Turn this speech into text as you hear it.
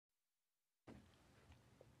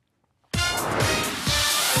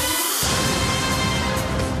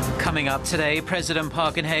Coming up today, President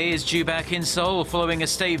Park Geun-hye is due back in Seoul following a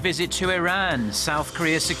state visit to Iran. South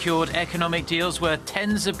Korea secured economic deals worth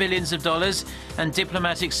tens of billions of dollars and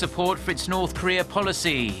diplomatic support for its North Korea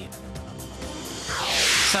policy.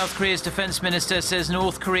 South Korea's defense minister says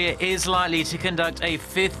North Korea is likely to conduct a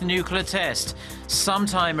fifth nuclear test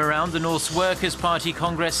sometime around the North's Workers' Party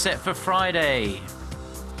Congress set for Friday.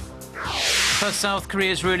 Plus, South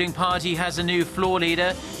Korea's ruling party has a new floor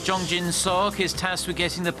leader. Chung Jin-suk is tasked with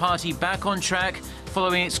getting the party back on track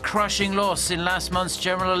following its crushing loss in last month's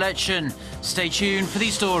general election. Stay tuned for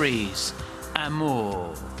these stories and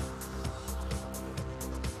more.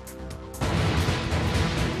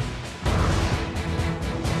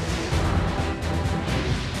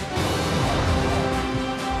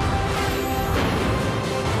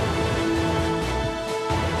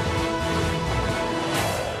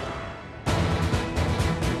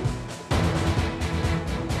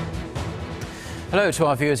 Hello to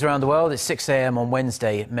our viewers around the world. It's 6 a.m. on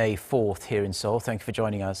Wednesday, May 4th here in Seoul. Thank you for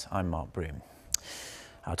joining us. I'm Mark Broom.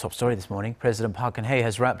 Our top story this morning, President Park Geun-hye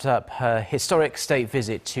has wrapped up her historic state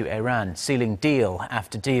visit to Iran, sealing deal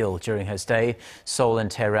after deal during her stay. Seoul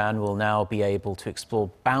and Tehran will now be able to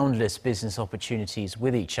explore boundless business opportunities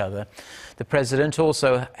with each other. The president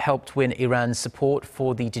also helped win Iran's support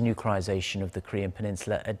for the denuclearization of the Korean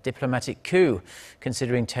Peninsula, a diplomatic coup,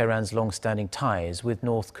 considering Tehran's long-standing ties with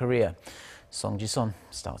North Korea. Song Ji-sun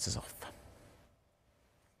starts us off.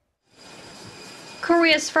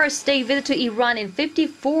 Korea's first state visit to Iran in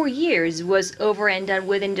 54 years was over and done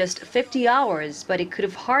within just 50 hours, but it could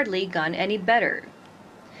have hardly gone any better.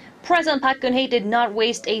 President Park Geun-hye did not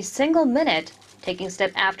waste a single minute, taking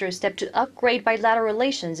step after step to upgrade bilateral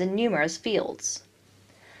relations in numerous fields.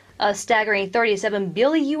 A staggering $37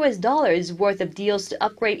 billion worth of deals to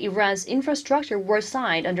upgrade Iran's infrastructure were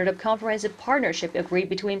signed under the comprehensive partnership agreed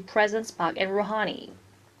between Presidents Park and Rouhani.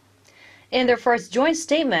 In their first joint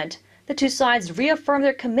statement, the two sides reaffirmed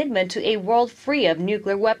their commitment to a world free of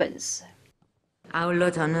nuclear weapons.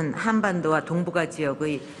 아울러 저는 한반도와 동북아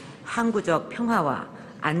지역의 항구적 평화와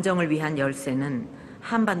안정을 위한 열쇠는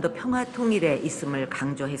한반도 평화 통일에 있음을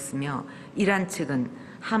강조했으며 이란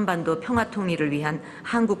측은 한반도 평화 통일을 위한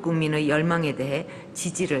한국 국민의 열망에 대해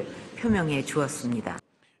지지를 표명해 주었습니다.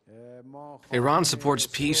 Iran supports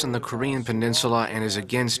peace in the Korean Peninsula and is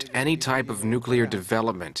against any type of nuclear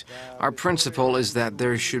development. Our principle is that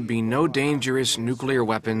there should be no dangerous nuclear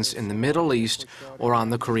weapons in the Middle East or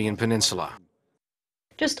on the Korean Peninsula.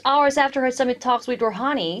 Just hours after her summit talks with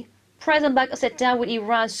Rouhani, President Park sat down with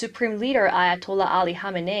Iran's supreme leader Ayatollah Ali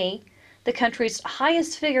Khamenei, the country's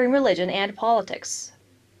highest figure in religion and politics.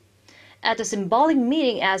 At the symbolic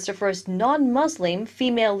meeting as the first non-Muslim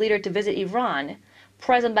female leader to visit Iran,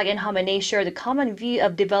 President Park and Khamenei shared a common view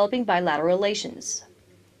of developing bilateral relations.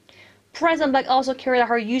 President Park also carried out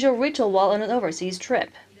her usual ritual while on an overseas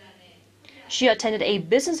trip. She attended a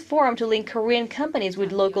business forum to link Korean companies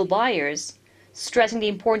with local buyers, stressing the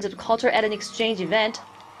importance of the culture at an exchange event,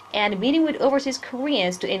 and meeting with overseas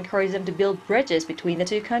Koreans to encourage them to build bridges between the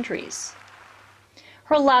two countries.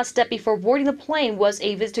 Her last step before boarding the plane was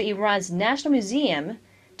a visit to Iran's National Museum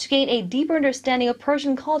to gain a deeper understanding of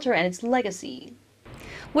Persian culture and its legacy.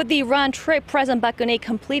 With the Iran trip, President Park Geun-hye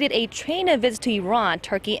completed a chain of visits to Iran,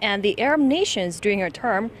 Turkey, and the Arab nations during her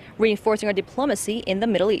term, reinforcing her diplomacy in the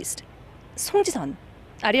Middle East. Song Ji-sun,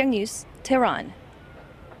 Arirang News, Tehran.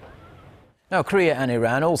 Now, Korea and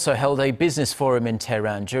Iran also held a business forum in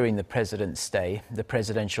Tehran during the president's stay. The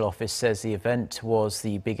presidential office says the event was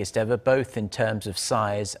the biggest ever, both in terms of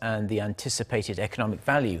size and the anticipated economic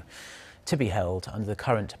value to be held under the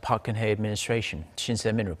current Park Geun-hye administration. Shin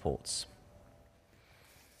Se-min reports.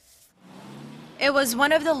 It was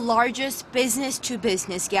one of the largest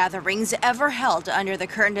business-to-business gatherings ever held under the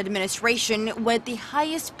current administration, with the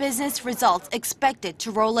highest business results expected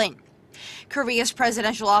to roll in. Korea's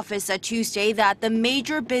presidential office said Tuesday that the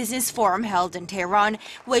major business forum held in Tehran,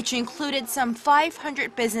 which included some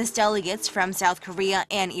 500 business delegates from South Korea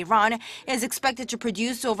and Iran, is expected to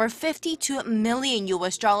produce over $52 million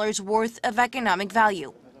worth of economic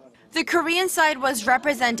value. The Korean side was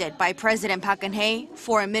represented by President Park Geun-hye,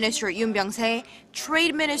 Foreign Minister Yoon Byung-se,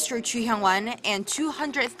 Trade Minister Chu Hyung-won, and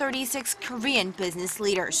 236 Korean business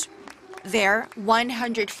leaders. There,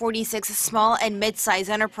 146 small and mid-sized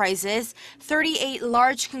enterprises, 38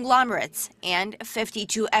 large conglomerates, and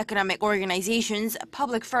 52 economic organizations,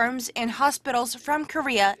 public firms, and hospitals from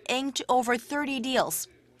Korea inked over 30 deals.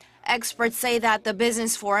 Experts say that the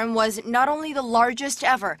business forum was not only the largest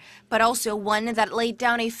ever, but also one that laid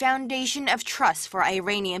down a foundation of trust for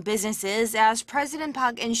Iranian businesses as President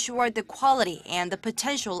Park ensured the quality and the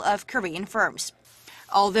potential of Korean firms.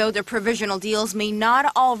 Although the provisional deals may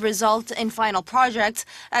not all result in final projects,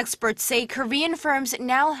 experts say Korean firms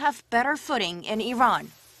now have better footing in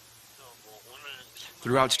Iran.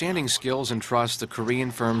 Through outstanding skills and trust the Korean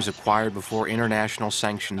firms acquired before international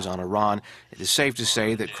sanctions on Iran, it is safe to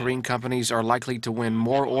say that Korean companies are likely to win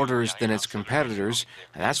more orders than its competitors,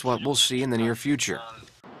 and that's what we'll see in the near future.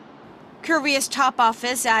 Korea's top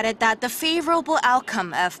office added that the favorable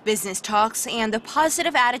outcome of business talks and the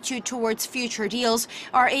positive attitude towards future deals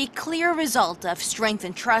are a clear result of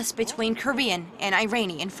strengthened trust between Korean and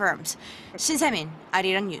Iranian firms. Shin Se-min,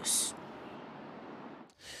 Arirang News.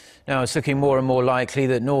 Now, it's looking more and more likely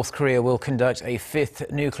that North Korea will conduct a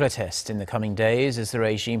fifth nuclear test in the coming days as the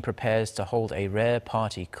regime prepares to hold a rare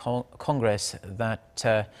party congress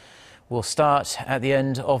that will start at the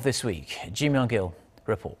end of this week. Ji Myung-gil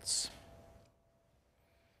reports.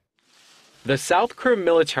 The South Korean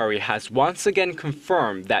military has once again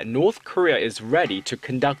confirmed that North Korea is ready to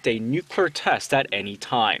conduct a nuclear test at any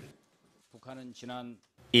time.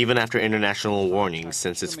 Even after international warnings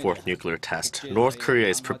since its fourth nuclear test, North Korea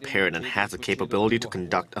is prepared and has the capability to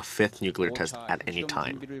conduct a fifth nuclear test at any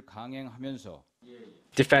time.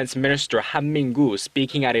 Defense Minister Han Min-gu,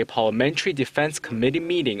 speaking at a parliamentary defense committee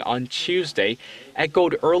meeting on Tuesday,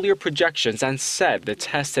 echoed earlier projections and said the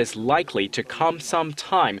test is likely to come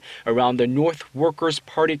sometime around the North Workers'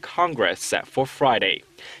 Party Congress set for Friday.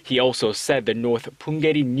 He also said the North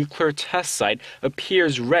Punggye-ri nuclear test site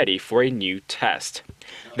appears ready for a new test.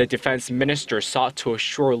 The defense minister sought to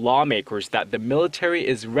assure lawmakers that the military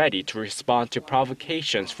is ready to respond to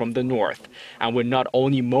provocations from the North and would not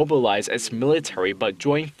only mobilize its military but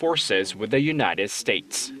join forces with the United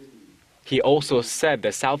States. He also said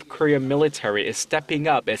the South Korean military is stepping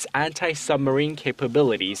up its anti-submarine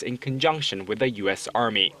capabilities in conjunction with the U.S.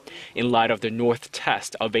 Army, in light of the North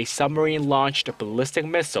test of a submarine-launched ballistic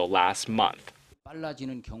missile last month.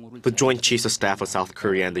 The Joint Chiefs of Staff of South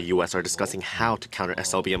Korea and the U.S. are discussing how to counter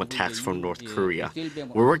SLBM attacks from North Korea.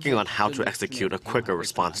 We're working on how to execute a quicker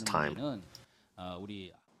response time.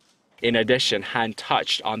 In addition, Han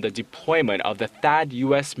touched on the deployment of the THAAD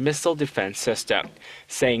U.S. missile defense system,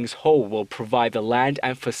 saying Seoul will provide the land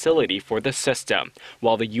and facility for the system,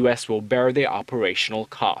 while the U.S. will bear the operational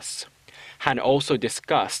costs. Han also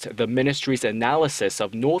discussed the ministry's analysis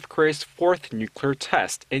of North Korea's fourth nuclear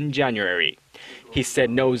test in January. He said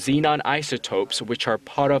no xenon isotopes, which are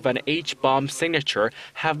part of an H-bomb signature,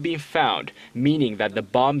 have been found, meaning that the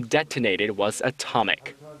bomb detonated was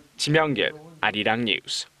atomic. Ji Myung-gil, Arirang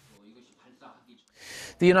News.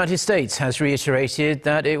 The United States has reiterated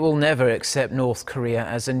that it will never accept North Korea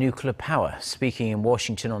as a nuclear power. Speaking in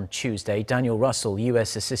Washington on Tuesday, Daniel Russel,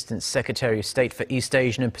 U.S. Assistant Secretary of State for East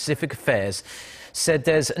Asian and Pacific Affairs, said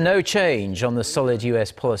there's no change on the solid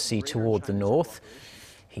U.S. policy toward the North.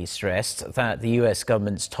 He stressed that the U.S.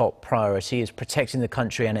 government's top priority is protecting the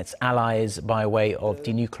country and its allies by way of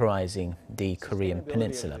denuclearizing the Korean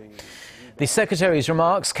Peninsula. The Secretary's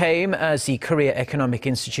remarks came as the Korea Economic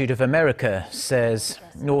Institute of America says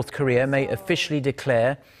North Korea may officially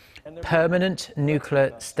declare permanent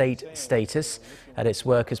nuclear state status at its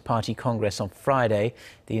Workers' Party Congress on Friday.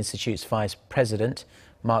 The Institute's Vice President,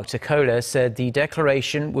 Mark Takola, said the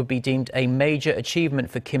declaration would be deemed a major achievement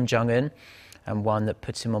for Kim Jong-un and one that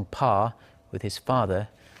puts him on par with his father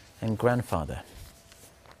and grandfather.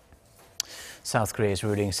 South Korea's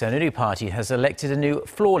ruling Saenuri Party has elected a new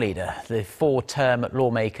floor leader. The four-term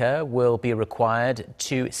lawmaker will be required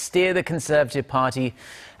to steer the Conservative Party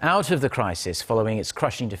out of the crisis following its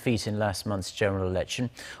crushing defeat in last month's general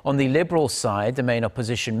election. On the Liberal side, the main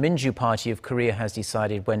opposition Minju Party of Korea has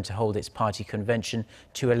decided when to hold its party convention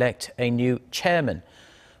to elect a new chairman.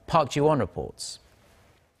 Park Ji-won reports.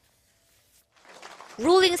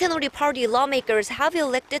 Ruling Saenuri Party lawmakers have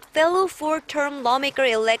elected fellow four-term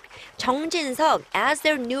lawmaker-elect Chung Jin-suk as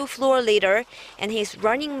their new floor leader and his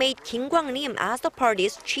running mate Kim Kwang-rim as the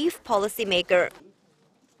party's chief policymaker.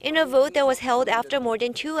 In a vote that was held after more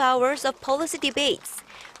than 2 hours of policy debates,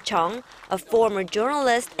 Chung, a former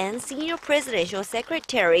journalist and senior presidential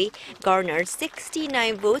secretary, garnered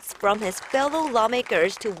 69 votes from his fellow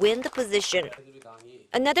lawmakers to win the position.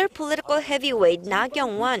 Another political heavyweight, Na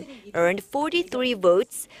Kyung-won, earned 43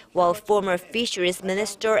 votes, while former fisheries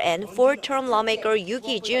minister and four-term lawmaker Yoo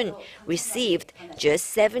Ki-jun received just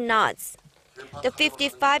 7 nods. The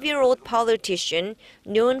 55-year-old politician,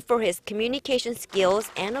 known for his communication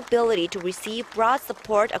skills and ability to receive broad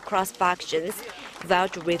support across factions,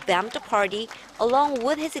 vowed to revamp the party along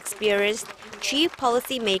with his experienced chief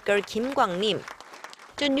policymaker Kim Kwang-rim.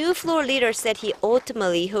 The new floor leader said he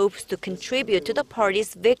ultimately hopes to contribute to the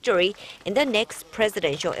party's victory in the next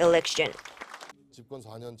presidential election.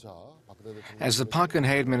 As the Park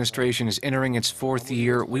Geun-hye administration is entering its fourth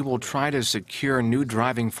year, we will try to secure new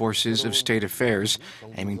driving forces of state affairs,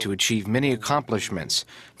 aiming to achieve many accomplishments.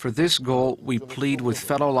 For this goal, we plead with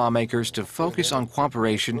fellow lawmakers to focus on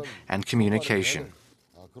cooperation and communication.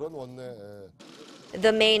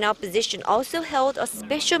 The main opposition also held a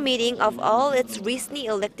special meeting of all its recently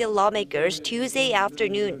elected lawmakers Tuesday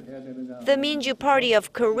afternoon. The Minju Party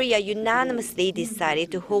of Korea unanimously decided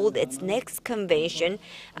to hold its next convention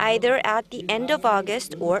either at the end of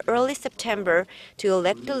August or early September to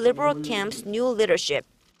elect the liberal camp's new leadership.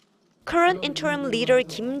 Current interim leader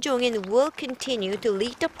Kim Jong-in will continue to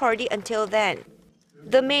lead the party until then.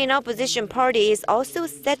 The main opposition party is also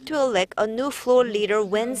set to elect a new floor leader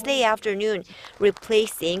Wednesday afternoon,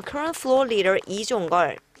 replacing current floor leader Lee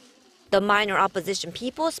Jong-gol. The minor opposition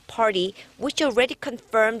People's Party, which already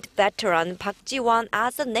confirmed veteran Park Ji-won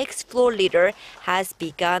as the next floor leader, has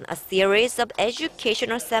begun a series of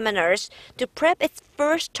educational seminars to prep its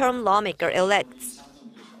first-term lawmaker-elects.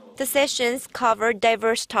 The sessions cover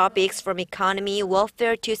diverse topics from economy,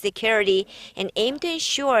 welfare to security and aim to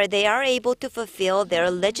ensure they are able to fulfill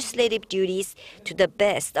their legislative duties to the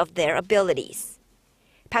best of their abilities.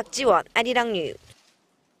 Park Ji-won, Arirang News.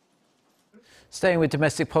 Staying with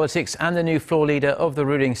domestic politics, and the new floor leader of the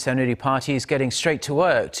ruling Saenuri Party is getting straight to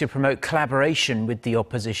work to promote collaboration with the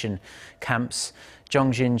opposition camps.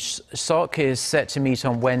 Chung Jin-suk is set to meet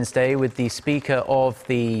on Wednesday with the Speaker of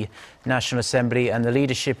the National Assembly and the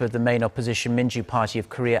leadership of the main opposition Minju Party of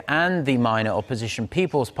Korea and the minor opposition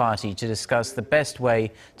People's Party to discuss the best way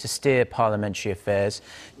to steer parliamentary affairs.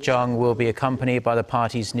 Chung will be accompanied by the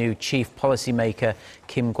party's new chief policymaker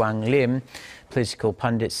Kim Kwang-lim. Political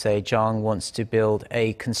pundits say Chung wants to build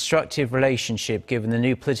a constructive relationship given the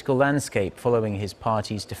new political landscape following his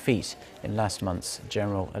party's defeat in last month's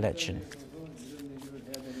general election.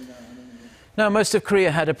 Now, most of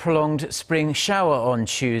Korea had a prolonged spring shower on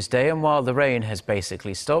Tuesday, and while the rain has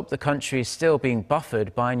basically stopped, the country is still being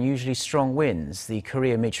buffered by unusually strong winds. The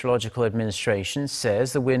Korea Meteorological Administration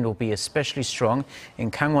says the wind will be especially strong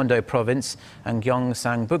in Gangwon-do Province and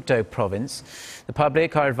Gyeongsang-buk-do Province. The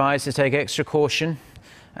public are advised to take extra caution,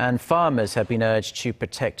 and farmers have been urged to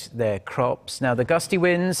protect their crops. Now, the gusty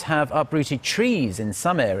winds have uprooted trees in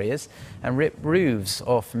some areas and ripped roofs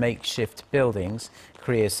off makeshift buildings.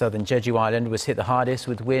 Korea's southern Jeju Island was hit the hardest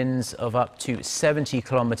with winds of up to 70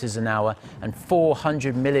 kilometers an hour and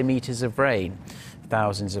 400 millimeters of rain.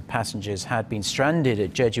 Thousands of passengers had been stranded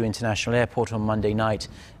at Jeju International Airport on Monday night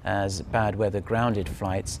as bad weather grounded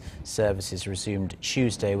flights. Services resumed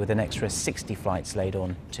Tuesday with an extra 60 flights laid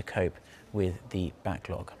on to cope with the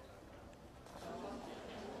backlog.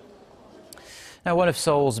 Now, one of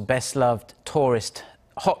Seoul's best-loved tourist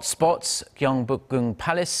hotspots, Gyeongbokgung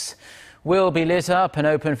Palace, will be lit up and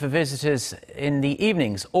open for visitors in the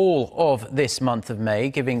evenings all of this month of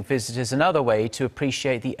May, giving visitors another way to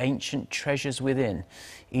appreciate the ancient treasures within.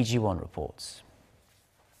 Lee Ji-won reports.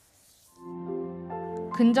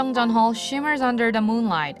 Kunjeongjeon Hall shimmers under the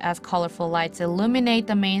moonlight as colorful lights illuminate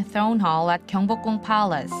the main throne hall at Gyeongbokgung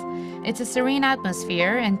Palace. It's a serene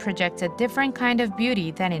atmosphere and projects a different kind of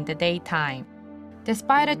beauty than in the daytime.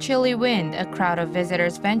 Despite a chilly wind, a crowd of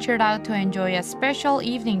visitors ventured out to enjoy a special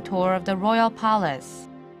evening tour of the royal palace.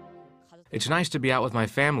 It's nice to be out with my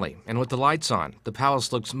family, and with the lights on, the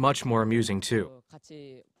palace looks much more amusing too.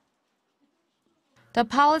 The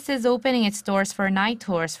palace is opening its doors for night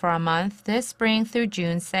tours for a month this spring through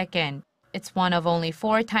June 2nd. It's one of only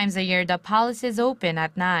 4 times a year the palace is open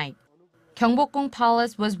at night. Gyeongbokgung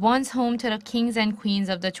Palace was once home to the kings and queens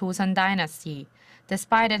of the Joseon dynasty.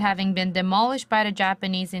 Despite it having been demolished by the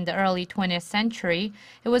Japanese in the early 20th century,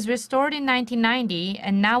 it was restored in 1990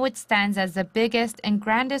 and now it stands as the biggest and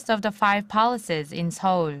grandest of the 5 palaces in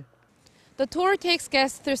Seoul. The tour takes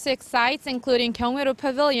guests through 6 sites, including Gyeongwon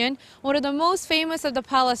Pavilion, one of the most famous of the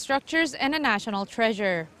palace structures and a national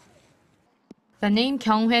treasure. The name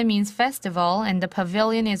Gyeonghwa means festival, and the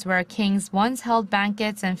pavilion is where kings once held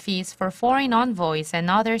banquets and feasts for foreign envoys and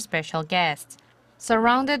other special guests.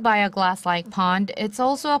 Surrounded by a glass-like pond, it's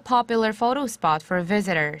also a popular photo spot for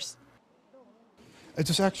visitors. It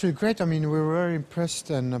was actually great. I mean, we were very impressed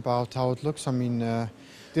and about how it looks. I mean,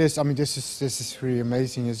 this is really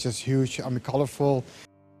amazing. It's just huge. I mean, colorful.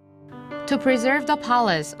 To preserve the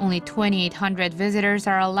palace, only 2,800 visitors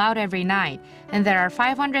are allowed every night, and there are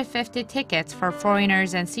 550 tickets for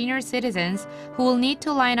foreigners and senior citizens who will need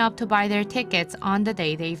to line up to buy their tickets on the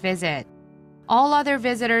day they visit. All other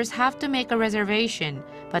visitors have to make a reservation,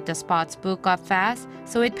 but the spots book up fast,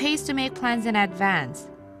 so it pays to make plans in advance.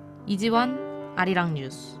 Lee Ji-won, Arirang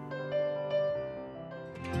News.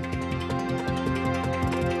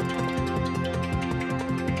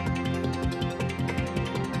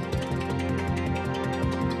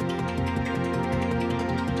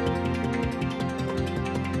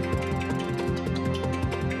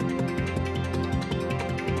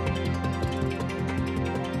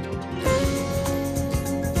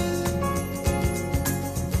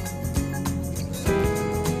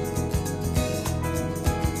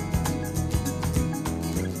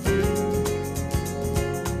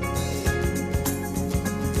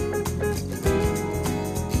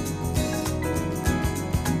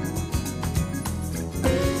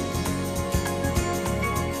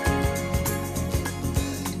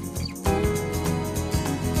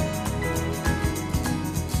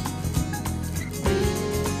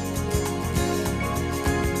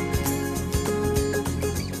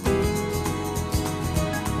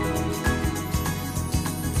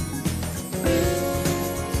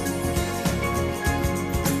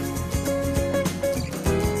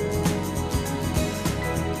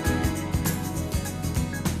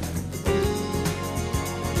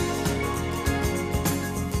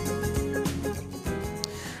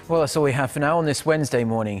 Well, that's all we have for now on this Wednesday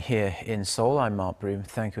morning here in Seoul. I'm Mark Broom.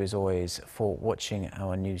 Thank you as always for watching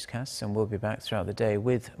our newscasts, and we'll be back throughout the day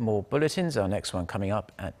with more bulletins. Our next one coming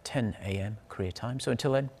up at 10 a.m. Korea time. So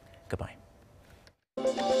until then, goodbye.